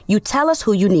IQ, you tell us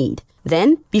who you need.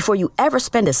 Then, before you ever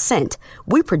spend a cent,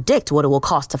 we predict what it will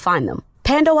cost to find them.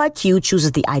 Pando IQ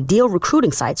chooses the ideal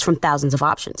recruiting sites from thousands of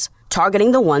options,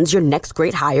 targeting the ones your next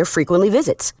great hire frequently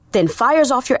visits, then fires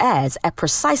off your ads at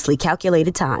precisely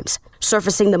calculated times,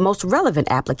 surfacing the most relevant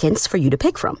applicants for you to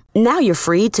pick from. Now you're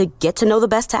free to get to know the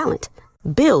best talent,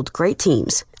 build great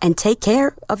teams, and take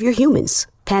care of your humans.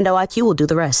 Pando IQ will do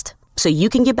the rest, so you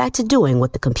can get back to doing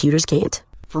what the computers can't.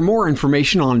 For more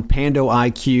information on Pando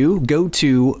IQ, go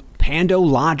to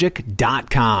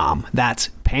pandologic.com. That's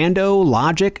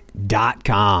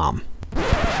pandologic.com.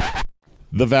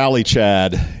 The Valley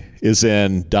Chad is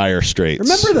in dire straits.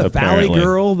 Remember the apparently. Valley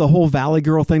Girl, the whole Valley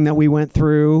Girl thing that we went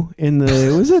through in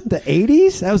the, was it the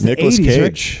 80s? That was the Nicolas 80s,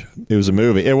 Cage. Right? It was a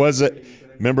movie. It was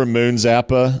remember Moon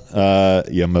Zappa?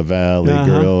 Yeah, my Valley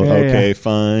Girl. Yeah, okay,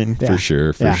 fine. Yeah. For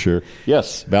sure.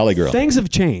 Yes, Valley Girl. Things have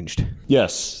changed.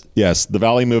 Yes. The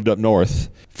Valley moved up north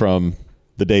from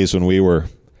the days when we were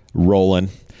rolling.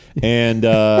 And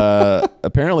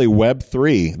apparently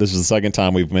Web3, this is the second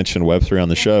time we've mentioned Web3 on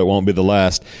the show, it won't be the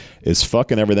last, is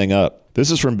fucking everything up.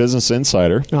 This is from Business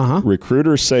Insider.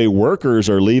 Recruiters say workers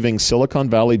are leaving Silicon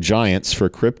Valley giants for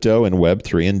crypto and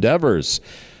Web3 endeavors.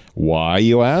 Why,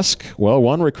 you ask? Well,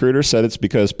 one recruiter said it's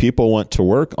because people want to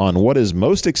work on what is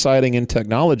most exciting in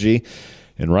technology,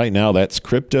 and right now that's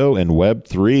crypto and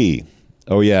Web3.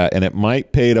 Oh yeah, and it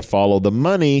might pay to follow the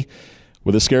money.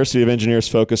 With a scarcity of engineers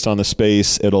focused on the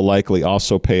space, it'll likely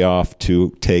also pay off to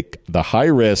take the high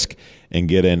risk and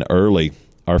get in early.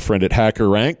 Our friend at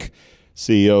HackerRank,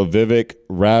 CEO Vivek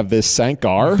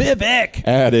Ravisankar,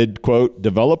 added, quote,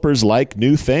 developers like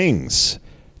new things.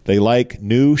 They like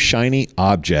new shiny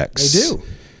objects. They do.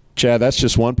 Chad, that's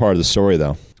just one part of the story,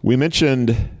 though. We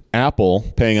mentioned Apple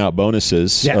paying out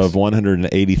bonuses of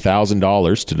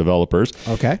 $180,000 to developers.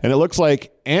 Okay. And it looks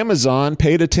like Amazon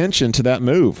paid attention to that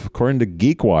move. According to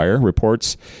GeekWire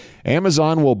reports,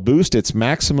 Amazon will boost its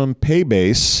maximum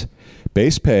base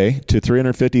pay to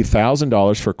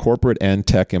 $350,000 for corporate and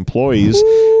tech employees.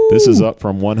 Ooh. This is up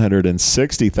from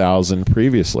 $160,000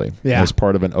 previously. As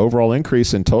part of an overall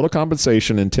increase in total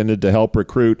compensation intended to help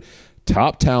recruit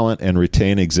top talent and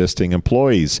retain existing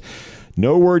employees.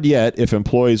 No word yet if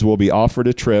employees will be offered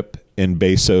a trip in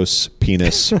Bezos'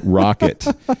 penis rocket.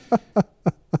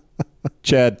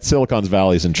 Chad, Silicon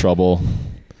Valley's in trouble.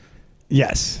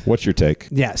 Yes. What's your take?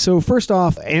 Yeah. So first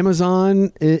off,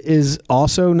 Amazon is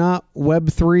also not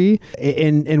Web3,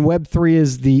 and Web3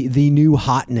 is the new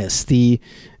hotness, the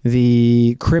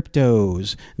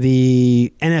cryptos,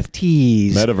 the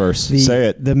NFTs, metaverse. Say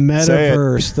it. The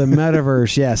metaverse. The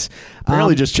metaverse. Yes.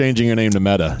 Apparently, just changing your name to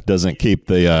Meta doesn't keep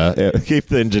the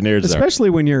engineers especially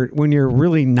there. when you're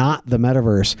really not the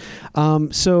metaverse.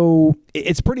 So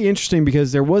it's pretty interesting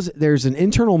because there's an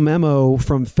internal memo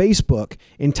from Facebook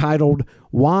entitled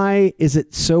 "Why is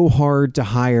it so hard to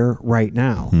hire right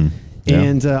now?" Yeah.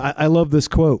 And I love this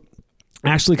quote.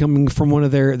 Actually coming from one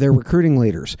of their recruiting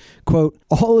leaders. Quote,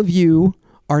 all of you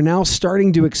are now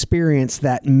starting to experience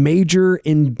that major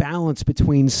imbalance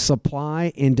between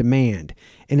supply and demand.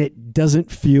 And it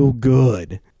doesn't feel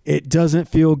good. It doesn't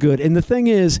feel good. And the thing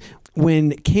is,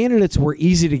 when candidates were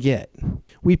easy to get,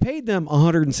 we paid them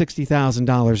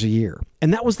 $160,000 a year.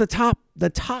 And that was the top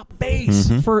base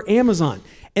for Amazon.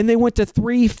 And they went to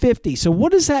 $350,000. So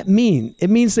what does that mean? It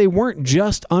means they weren't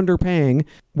just underpaying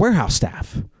warehouse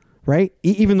staff. Right?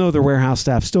 Even though their warehouse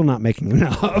staff's still not making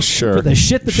enough for the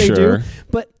shit that they do.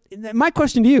 But my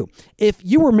question to you, if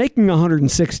you were making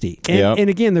 160, and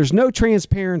again, there's no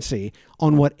transparency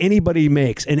on what anybody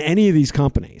makes in any of these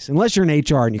companies, unless you're in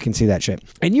HR and you can see that shit,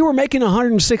 and you were making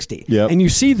 160, and you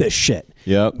see this shit,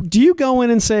 do you go in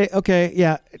and say, okay,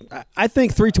 yeah, I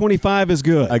think 325 is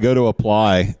good? I go to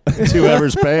apply to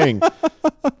whoever's paying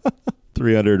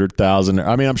 300 or 1,000.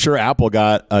 I mean, I'm sure Apple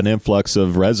got an influx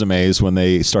of resumes when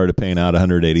they started paying out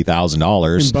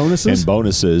 $180,000 in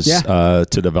bonuses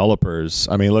to developers.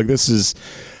 I mean, look, this is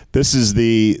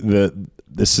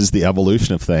the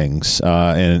evolution of things.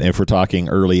 And if we're talking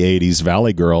early 80s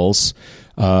Valley Girls,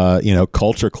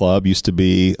 Culture Club used to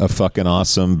be a fucking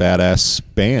awesome badass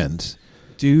band.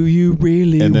 Do you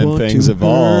really and then want things to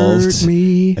evolved hurt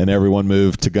me? And everyone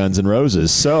moved to Guns N'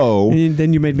 Roses. So and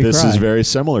then you made me this cry. is very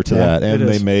similar to that. And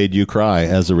they made you cry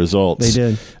as a result. They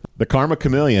did. The Karma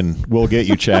Chameleon will get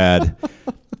you, Chad.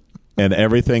 And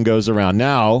everything goes around.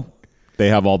 Now they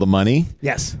have all the money.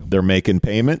 Yes. They're making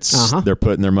payments. They're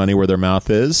putting their money where their mouth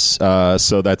is.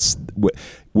 So that's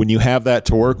when you have that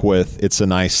to work with, it's a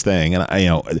nice thing.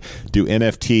 And do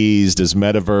NFTs, does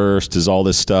metaverse, does all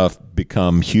this stuff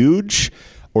become huge?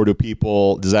 Or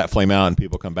does that flame out and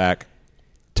people come back?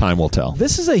 Time will tell.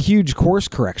 This is a huge course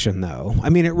correction, though. I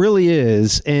mean, it really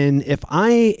is. And if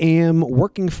I am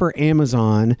working for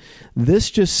Amazon,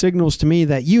 this just signals to me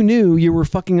that you knew you were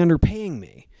fucking underpaying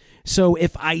me. So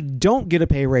if I don't get a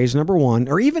pay raise, number one,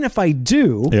 or even if I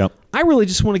do, I really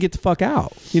just want to get the fuck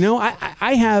out.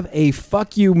 I have a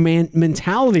fuck you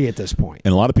mentality at this point.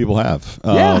 And a lot of people have.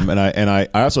 And I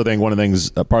also think one of the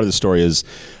things, part of the story is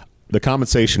the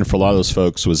compensation for a lot of those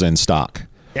folks was in stock.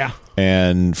 Yeah.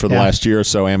 And for the last year or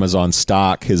so, Amazon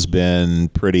stock has been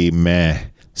pretty meh.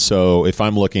 So if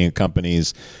I'm looking at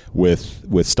companies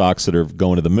with stocks that are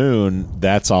going to the moon,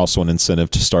 that's also an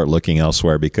incentive to start looking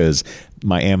elsewhere because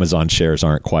my Amazon shares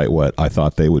aren't quite what I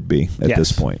thought they would be at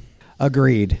this point.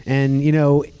 Agreed. And,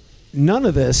 none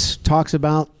of this talks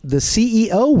about the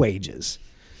CEO wages,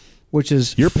 which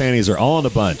is... Your panties are all in a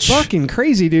bunch. Fucking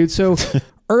crazy, dude. So...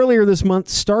 Earlier this month,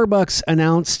 Starbucks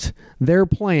announced their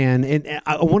plan, and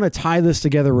I want to tie this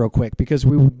together real quick because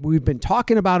we've been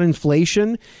talking about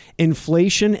inflation, and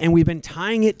we've been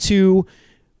tying it to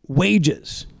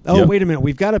wages. Oh, wait a minute.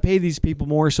 We've got to pay these people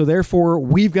more, so therefore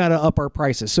we've got to up our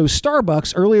prices. So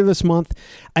Starbucks earlier this month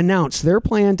announced their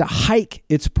plan to hike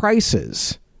its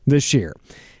prices this year.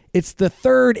 It's the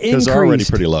third increase. Because they're already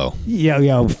pretty low. Fuck.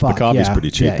 The coffee's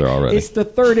pretty cheap there already. It's the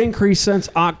third increase since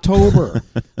October.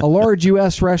 A large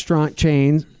U.S. restaurant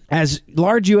chain, as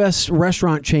large U.S.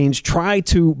 restaurant chains try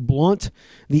to blunt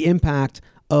the impact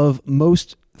of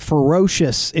most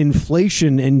ferocious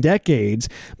inflation in decades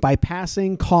by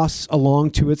passing costs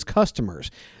along to its customers.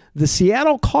 The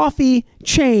Seattle coffee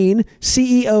chain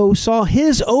CEO saw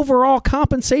his overall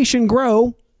compensation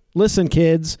grow. Listen,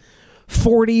 kids.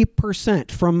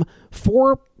 40% from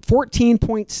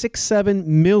 $14.67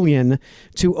 million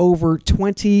to over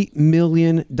 $20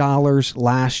 million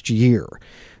last year.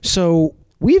 So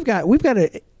we've got an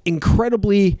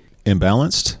incredibly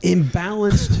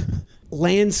imbalanced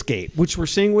landscape, which we're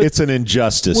seeing with... It's an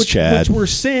injustice, Chad. Which we're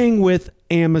seeing with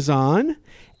Amazon,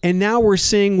 and now we're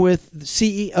seeing with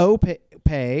CEO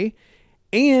pay,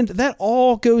 and that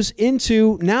all goes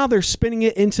into... Now they're spinning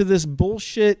it into this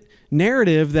bullshit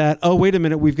narrative that, oh, wait a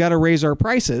minute, we've got to raise our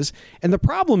prices. And the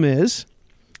problem is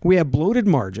we have bloated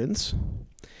margins.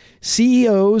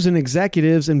 CEOs and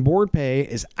executives and board pay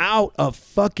is out of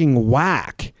fucking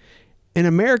whack. And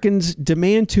Americans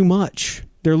demand too much.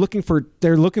 They're looking for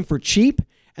cheap,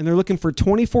 and they're looking for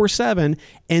 24/7.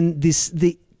 And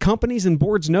the companies and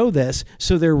boards know this,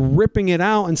 so they're ripping it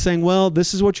out and saying, well,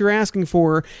 this is what you're asking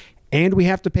for, and we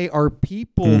have to pay our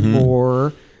people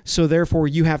more. So therefore,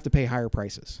 you have to pay higher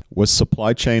prices. Was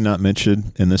supply chain not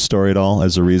mentioned in this story at all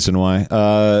as a reason why?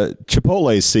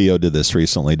 Chipotle's CEO did this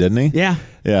recently, didn't he? Yeah.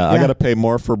 I got to pay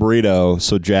more for burrito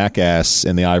so Jackass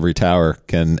in the Ivory Tower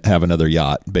can have another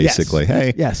yacht, basically.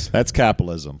 Yes. Hey, that's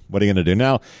capitalism. What are you going to do?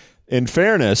 Now, in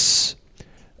fairness,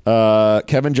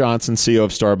 Kevin Johnson, CEO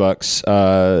of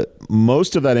Starbucks,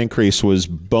 most of that increase was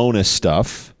bonus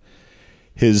stuff.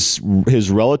 His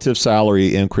relative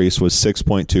salary increase was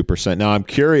 6.2%. Now, I'm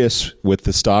curious, with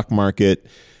the stock market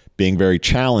being very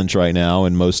challenged right now,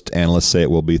 and most analysts say it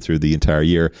will be through the entire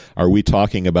year, are we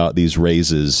talking about these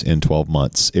raises in 12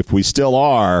 months? If we still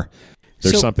are,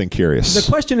 there's something curious.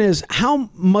 The question is, how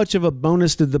much of a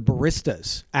bonus did the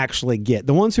baristas actually get?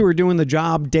 The ones who are doing the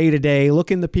job day to day,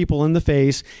 looking the people in the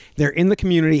face, they're in the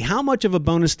community. How much of a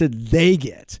bonus did they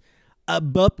get? a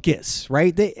bupkis,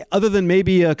 right? Other than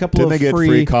maybe a couple Didn't of they get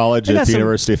free college at the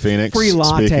University of Phoenix? Free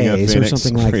lattes Phoenix, or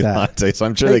something like free that. Lattes.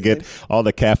 I'm sure they get all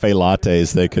the cafe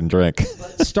lattes they can drink.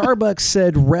 Starbucks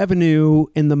said revenue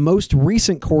in the most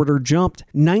recent quarter jumped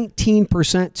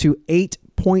 19% to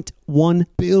 $8.1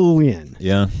 billion.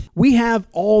 Yeah. We have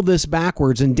all this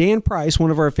backwards. And Dan Price, one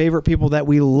of our favorite people that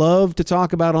we love to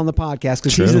talk about on the podcast,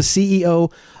 because he's the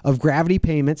CEO of Gravity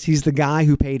Payments. He's the guy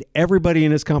who paid everybody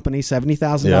in his company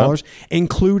 $70,000,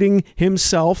 including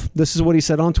himself. This is what he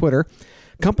said on Twitter.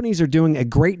 Companies are doing a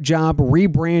great job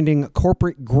rebranding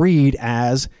corporate greed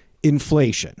as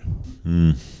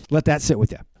inflation. Let that sit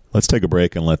with you. Let's take a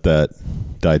break and let that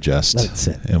digest. Let it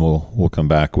sit. And we'll come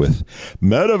back with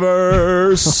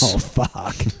Metaverse. Oh,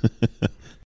 fuck.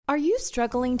 Are you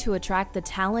struggling to attract the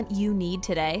talent you need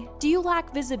today? Do you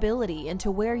lack visibility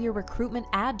into where your recruitment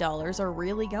ad dollars are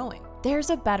really going?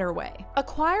 There's a better way.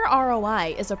 Acquire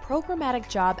ROI is a programmatic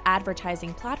job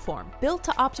advertising platform built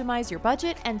to optimize your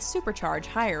budget and supercharge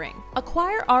hiring.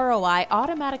 Acquire ROI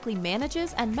automatically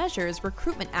manages and measures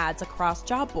recruitment ads across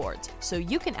job boards, so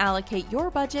you can allocate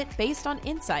your budget based on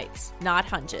insights, not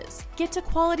hunches. Get to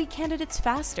quality candidates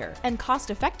faster and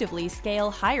cost-effectively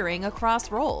scale hiring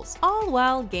across roles, all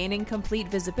while gaining complete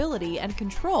visibility and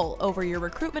control over your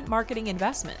recruitment marketing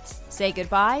investments. Say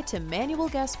goodbye to manual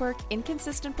guesswork,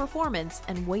 inconsistent performance,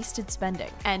 and wasted spending.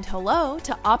 And hello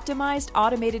to optimized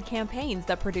automated campaigns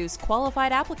that produce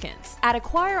qualified applicants. At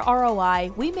Acquire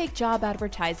ROI, we make job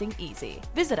advertising easy.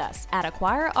 Visit us at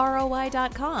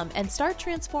acquireroi.com and start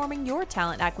transforming your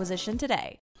talent acquisition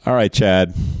today. All right,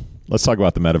 Chad. Let's talk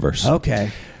about the metaverse. Okay.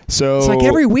 So it's like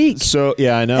every week. So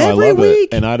yeah, I know. Every I love week.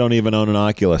 it. And I don't even own an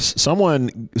Oculus.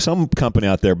 Some company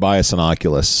out there buy us an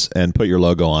Oculus and put your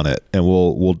logo on it, and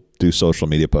we'll do social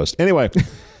media posts. Anyway.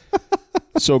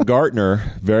 So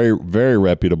Gartner, very, very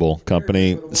reputable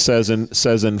company, says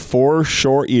in 4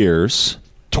 short years,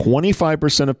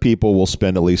 25% of people will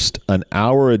spend at least an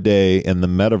hour a day in the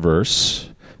metaverse.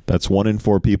 That's 1 in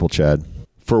 4 people, Chad.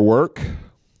 For work,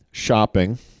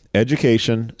 shopping,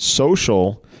 education,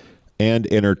 social, and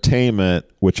entertainment,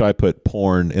 which I put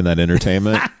porn in that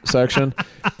entertainment section,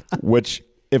 which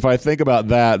if I think about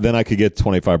that, then I could get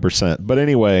 25%. But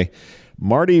anyway,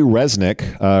 Marty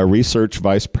Resnick, research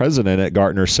vice president at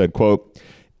Gartner, said, quote,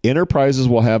 enterprises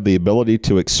will have the ability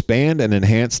to expand and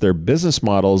enhance their business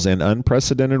models in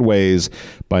unprecedented ways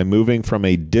by moving from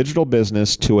a digital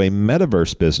business to a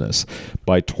metaverse business.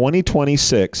 By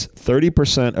 2026,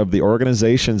 30% of the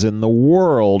organizations in the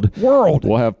world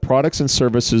will have products and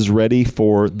services ready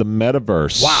for the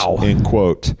metaverse. Wow. End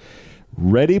quote.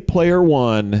 Ready Player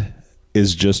One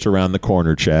is just around the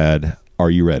corner, Chad. Are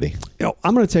you ready?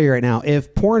 I'm going to tell you right now,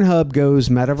 if Pornhub goes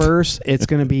metaverse, it's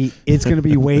going to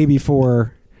be way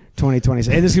before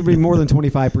 2026. And it's going to be more than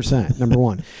 25%, number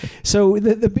one. So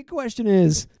the big question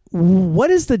is, what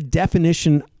is the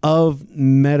definition of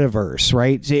metaverse,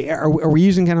 right? Are we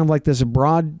using kind of like this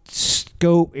broad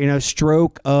scope,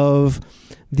 stroke of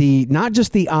not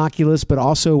just the Oculus, but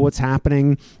also what's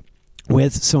happening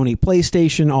with Sony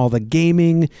PlayStation, all the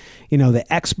gaming, the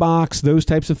Xbox, those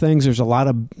types of things. There's a lot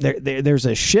of there's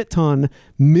a shit ton,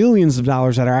 millions of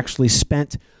dollars that are actually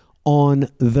spent on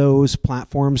those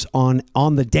platforms on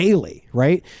the daily,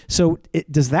 right? So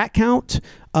does that count?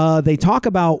 They talk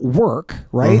about work,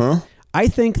 right? Uh-huh. I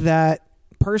think that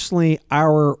personally,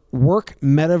 our work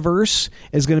metaverse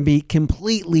is going to be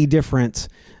completely different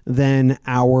than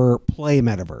our play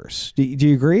metaverse. Do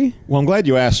you agree? Well, I'm glad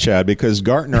you asked, Chad, because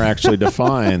Gartner actually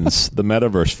defines the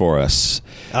metaverse for us.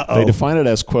 Uh-oh. They define it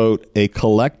as, quote, a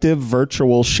collective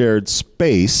virtual shared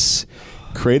space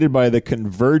created by the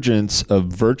convergence of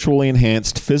virtually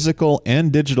enhanced physical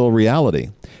and digital reality.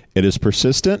 It is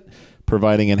persistent,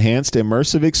 providing enhanced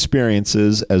immersive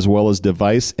experiences as well as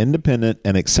device independent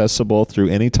and accessible through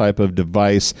any type of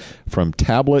device from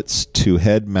tablets to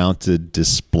head-mounted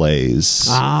displays.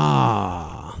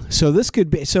 So this could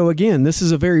be, so again, this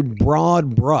is a very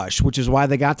broad brush, which is why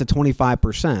they got to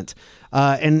 25%.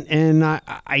 I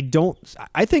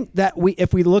think that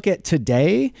if we look at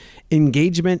today,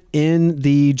 engagement in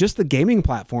just the gaming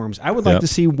platforms, I would like to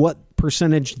see what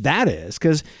percentage that is,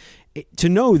 because to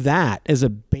know that as a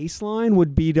baseline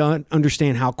would be to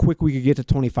understand how quick we could get to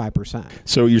 25%.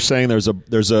 So you're saying there's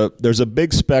a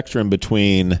big spectrum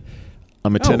between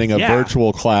I'm attending a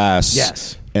virtual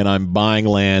class and I'm buying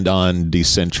land on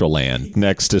Decentraland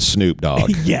next to Snoop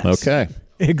Dogg. Yes. Okay.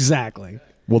 Exactly.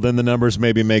 Well, then the numbers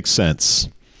maybe make sense.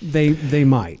 They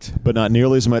might. But not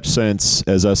nearly as much sense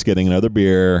as us getting another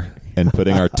beer and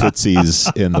putting our tootsies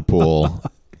in the pool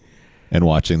and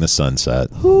watching the sunset.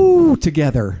 Ooh,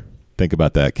 together. Think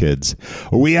about that, kids.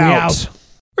 We out.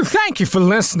 Thank you for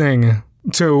listening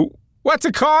to, what's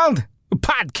it called? A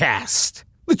podcast.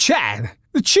 The Chad.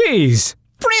 The Cheese.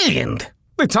 Brilliant.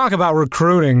 They talk about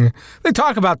recruiting. They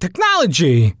talk about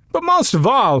technology. But most of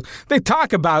all, they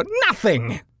talk about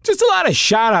nothing. Just a lot of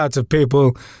shout-outs of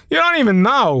people you don't even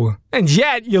know. And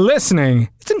yet you're listening.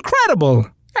 It's incredible.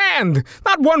 And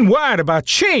not one word about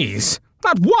cheese.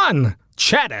 Not one.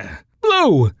 Cheddar.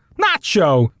 Blue.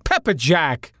 Nacho. Pepper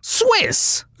Jack.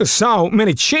 Swiss. There's so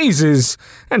many cheeses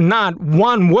and not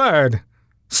one word.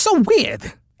 So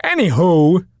weird.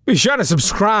 Anywho, be sure to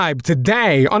subscribe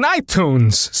today on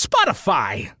iTunes,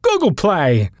 Spotify, Google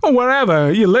Play, or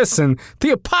wherever you listen to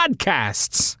your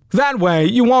podcasts. That way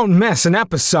you won't miss an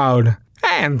episode.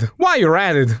 And while you're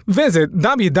at it, visit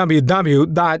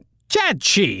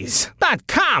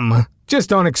www.chadcheese.com. Just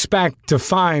don't expect to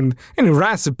find any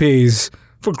recipes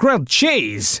for grilled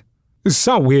cheese. It's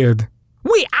so weird.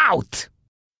 We out!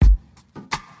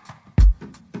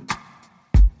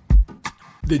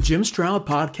 The Jim Stroud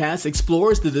Podcast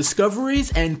explores the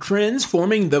discoveries and trends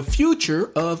forming the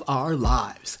future of our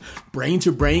lives.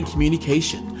 Brain-to-brain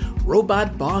communication,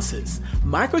 robot bosses,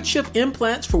 microchip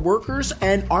implants for workers,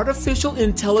 and artificial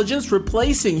intelligence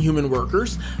replacing human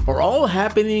workers are all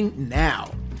happening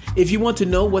now. If you want to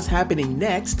know what's happening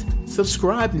next,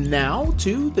 subscribe now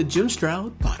to the Jim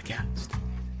Stroud Podcast.